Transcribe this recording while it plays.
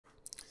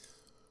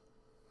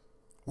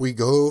We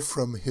go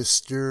from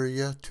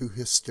hysteria to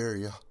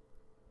hysteria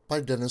by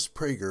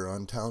Prager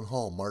on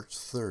Townhall, March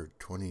 3rd,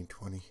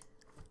 2020.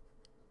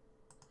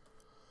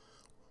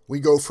 We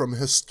go from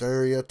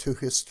hysteria to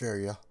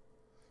hysteria,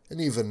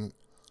 and even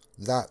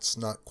that's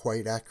not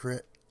quite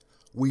accurate.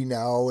 We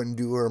now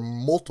endure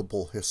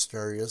multiple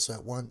hysterias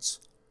at once.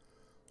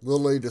 The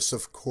latest,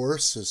 of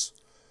course, is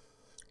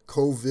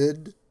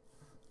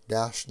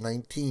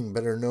COVID-19,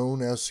 better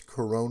known as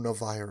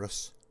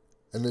coronavirus.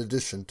 In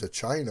addition to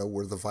China,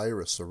 where the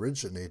virus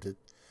originated,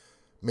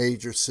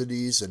 major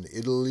cities in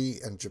Italy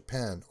and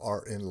Japan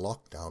are in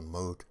lockdown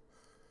mode.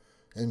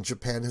 And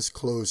Japan has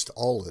closed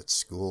all its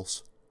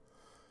schools.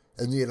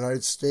 In the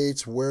United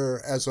States,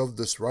 where, as of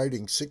this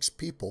writing, 6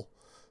 people,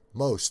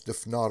 most,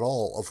 if not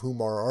all, of whom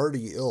are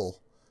already ill,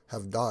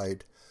 have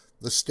died,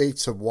 the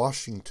states of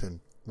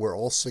Washington, where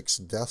all 6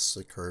 deaths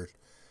occurred,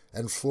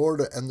 and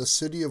Florida and the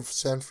city of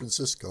San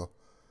Francisco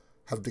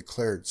have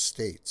declared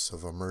states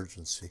of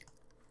emergency.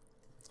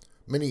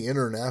 Many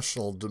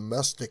international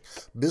domestic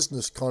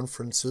business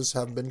conferences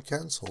have been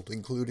canceled,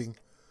 including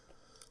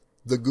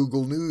the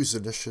Google News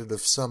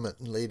Initiative Summit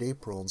in late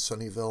April in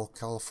Sunnyvale,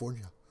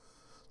 California,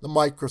 the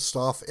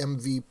Microsoft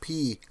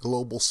MVP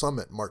Global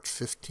Summit March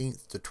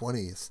 15th to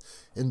 20th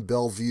in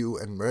Bellevue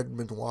and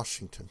Redmond,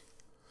 Washington,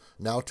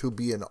 now to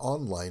be an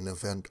online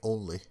event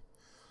only,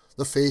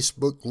 the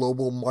Facebook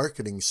Global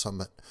Marketing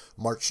Summit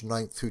March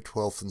 9th through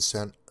 12th in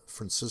San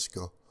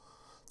Francisco,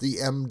 the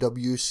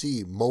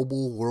MWC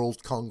Mobile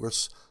World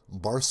Congress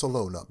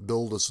Barcelona,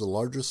 billed as the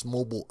largest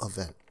mobile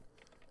event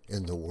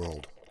in the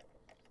world.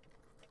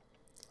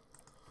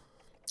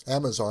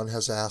 Amazon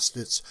has asked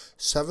its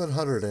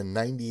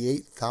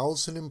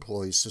 798,000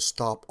 employees to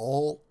stop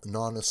all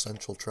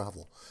non-essential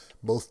travel,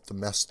 both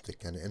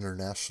domestic and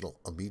international,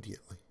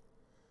 immediately.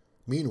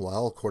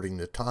 Meanwhile, according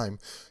to Time,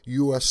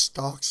 U.S.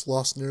 stocks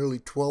lost nearly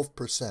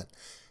 12%,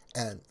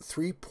 and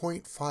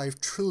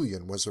 $3.5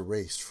 trillion was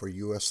erased for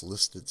U.S.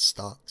 listed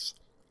stocks.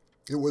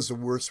 It was the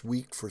worst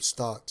week for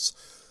stocks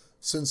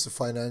since the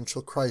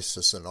financial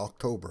crisis in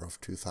October of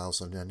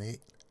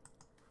 2008.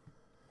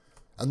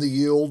 And the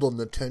yield on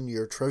the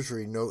 10-year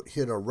Treasury note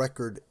hit a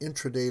record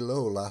intraday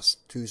low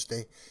last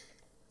Tuesday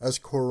as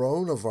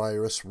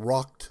coronavirus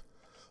rocked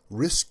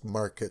risk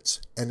markets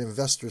and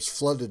investors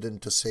flooded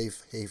into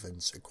safe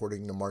havens,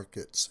 according to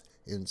Markets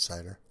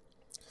Insider.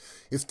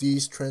 If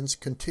these trends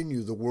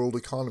continue, the world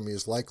economy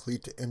is likely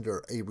to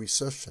enter a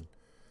recession,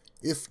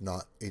 if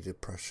not a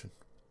depression.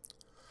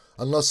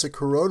 Unless the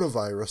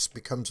coronavirus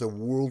becomes a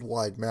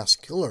worldwide mass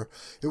killer,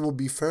 it will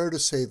be fair to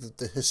say that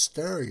the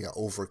hysteria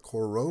over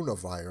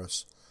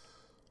coronavirus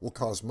will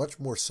cause much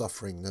more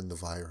suffering than the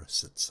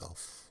virus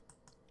itself.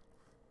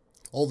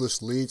 All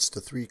this leads to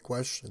 3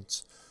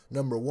 questions.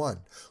 Number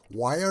 1,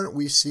 why aren't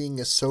we seeing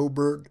a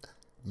sobered,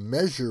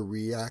 measured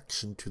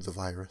reaction to the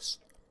virus?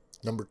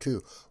 Number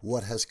 2,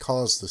 what has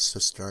caused this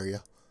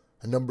hysteria?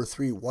 And number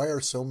 3, why are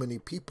so many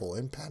people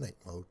in panic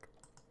mode?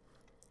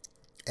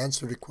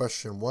 Answer to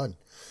question 1,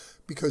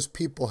 because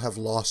people have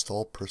lost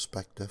all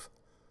perspective.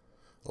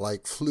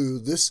 Like flu,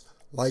 this,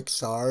 like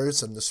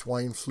SARS and the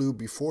swine flu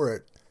before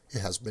it, it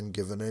has been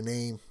given a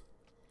name.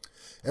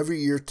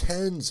 Every year,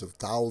 tens of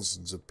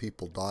thousands of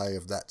people die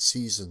of that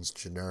season's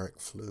generic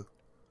flu.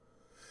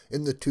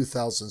 In the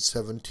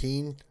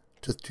 2017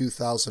 to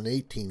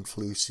 2018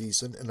 flu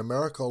season in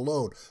America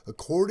alone,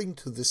 according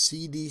to the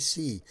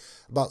CDC,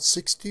 about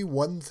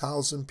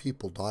 61,000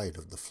 people died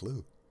of the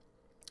flu.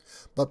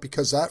 But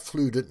because that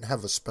flu didn't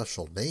have a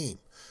special name,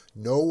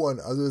 no one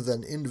other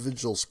than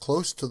individuals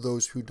close to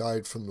those who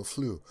died from the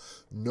flu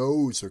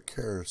knows or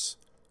cares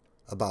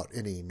about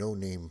any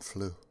no-name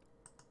flu.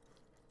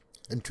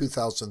 In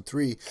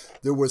 2003,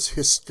 there was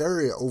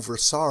hysteria over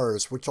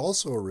SARS, which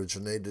also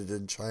originated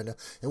in China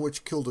and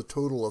which killed a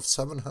total of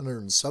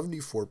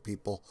 774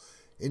 people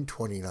in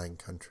 29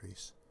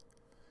 countries.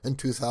 In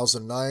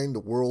 2009, the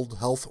World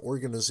Health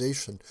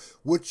Organization,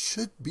 which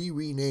should be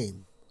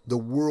renamed the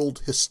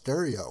World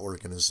Hysteria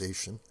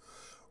Organization,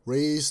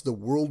 raised the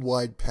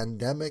worldwide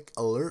pandemic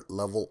alert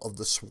level of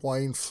the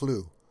swine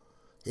flu,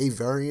 a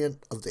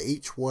variant of the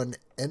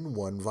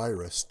H1N1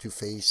 virus, to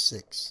phase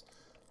 6.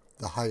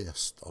 The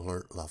highest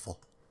alert level.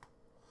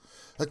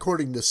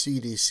 According to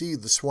CDC,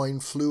 the swine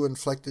flu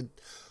infected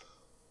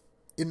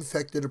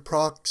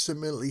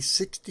approximately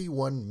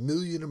 61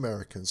 million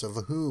Americans,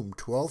 of whom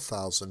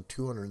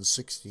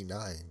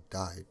 12,269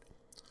 died.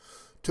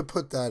 To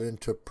put that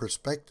into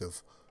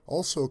perspective,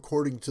 also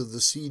according to the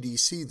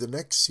CDC, the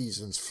next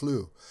season's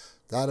flu,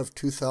 that of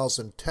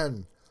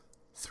 2010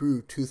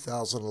 through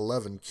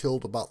 2011,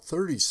 killed about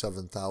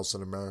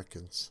 37,000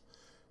 Americans.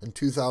 In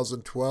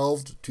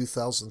 2012 to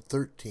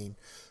 2013,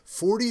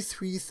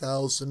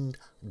 43,000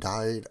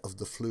 died of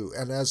the flu,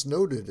 and as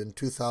noted in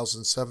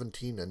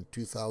 2017 and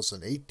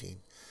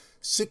 2018,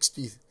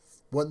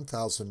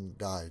 61,000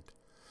 died.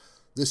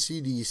 The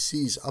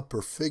CDC's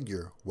upper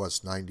figure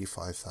was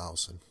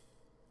 95,000.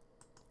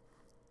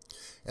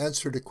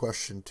 Answer to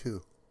question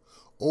 2.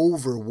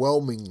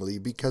 Overwhelmingly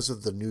because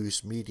of the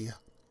news media.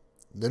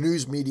 The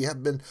news media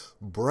have been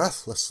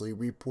breathlessly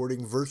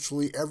reporting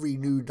virtually every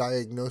new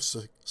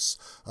diagnosis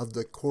of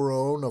the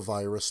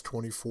coronavirus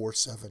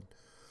 24/7.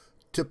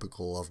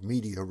 Typical of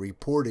media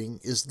reporting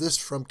is this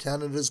from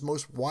Canada's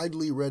most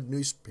widely read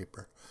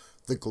newspaper,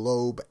 The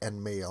Globe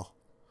and Mail.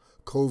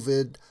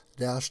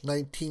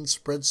 COVID-19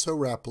 spread so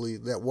rapidly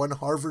that one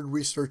Harvard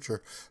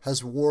researcher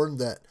has warned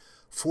that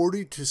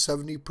 40 to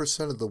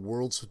 70% of the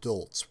world's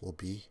adults will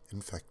be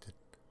infected.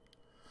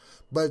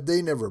 But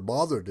they never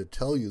bother to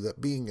tell you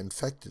that being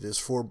infected is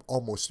for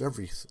almost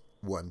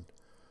everyone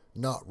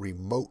not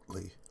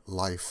remotely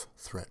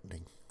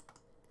life-threatening.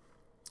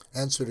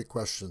 Answer to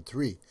question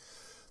 3.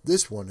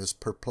 This one is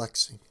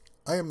perplexing.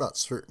 I am not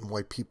certain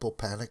why people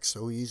panic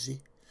so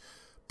easy.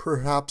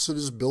 Perhaps it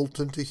is built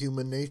into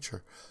human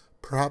nature.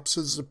 Perhaps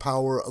it is the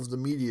power of the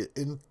media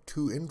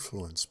to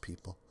influence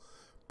people.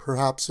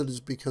 Perhaps it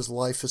is because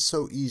life is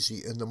so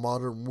easy in the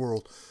modern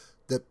world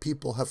that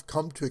people have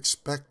come to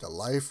expect a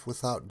life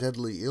without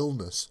deadly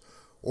illness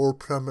or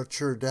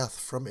premature death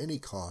from any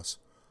cause.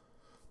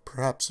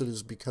 Perhaps it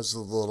is because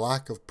of the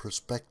lack of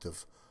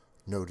perspective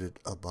noted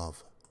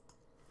above.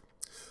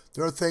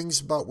 There are things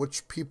about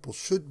which people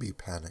should be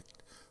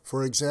panicked.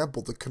 For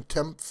example, the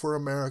contempt for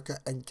America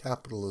and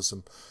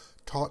capitalism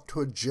taught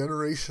to a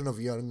generation of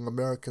young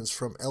Americans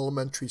from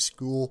elementary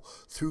school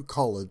through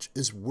college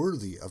is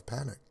worthy of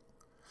panic.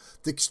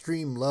 The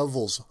extreme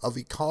levels of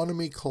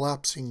economy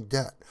collapsing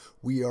debt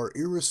we are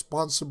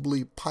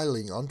irresponsibly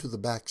piling onto the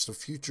backs of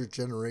future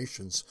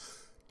generations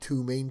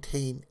to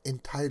maintain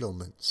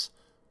entitlements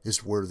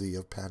is worthy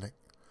of panic.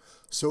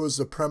 So is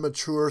the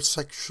premature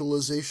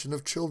sexualization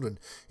of children,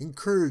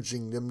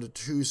 encouraging them to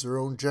choose their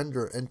own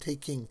gender and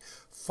taking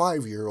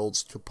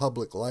 5-year-olds to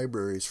public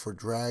libraries for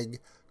drag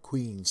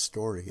queen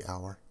story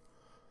hour.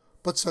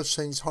 But such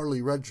things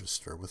hardly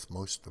register with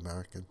most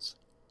Americans.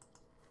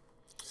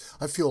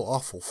 I feel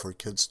awful for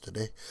kids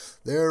today.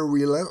 They are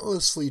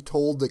relentlessly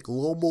told that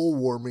global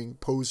warming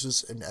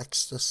poses an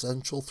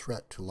existential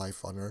threat to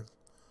life on Earth.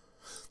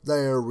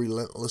 They are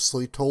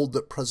relentlessly told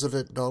that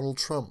President Donald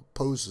Trump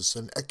poses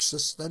an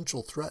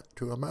existential threat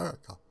to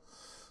America.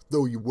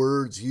 Though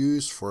words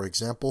used, for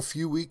example, a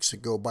few weeks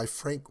ago by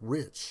Frank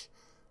Rich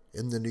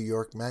in the New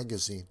York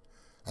Magazine,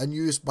 and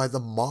used by the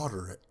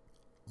moderate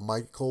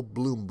Michael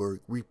Bloomberg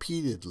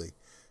repeatedly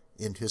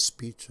in his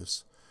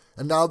speeches.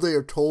 And now they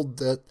are told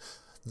that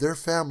their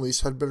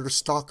families had better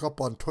stock up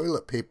on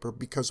toilet paper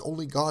because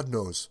only God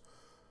knows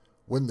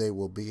when they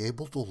will be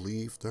able to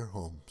leave their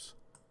homes.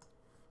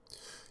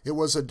 It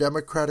was a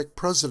Democratic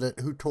president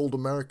who told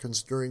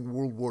Americans during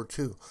World War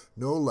II,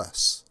 no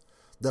less,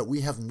 that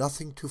we have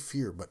nothing to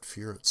fear but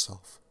fear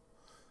itself.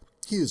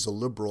 He is a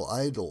liberal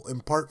idol,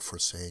 in part for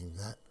saying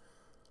that.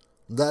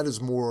 That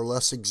is more or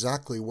less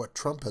exactly what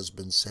Trump has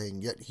been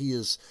saying, yet he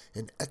is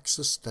an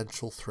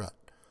existential threat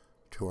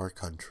to our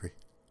country.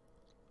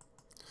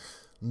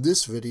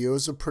 This video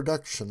is a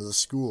production of the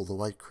School of the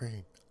White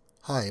Crane.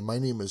 Hi, my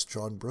name is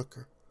John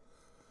Brooker.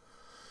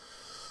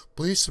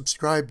 Please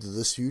subscribe to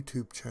this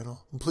YouTube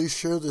channel, and please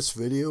share this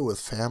video with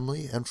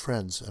family and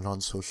friends and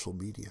on social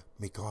media.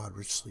 May God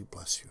richly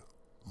bless you,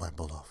 my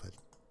beloved.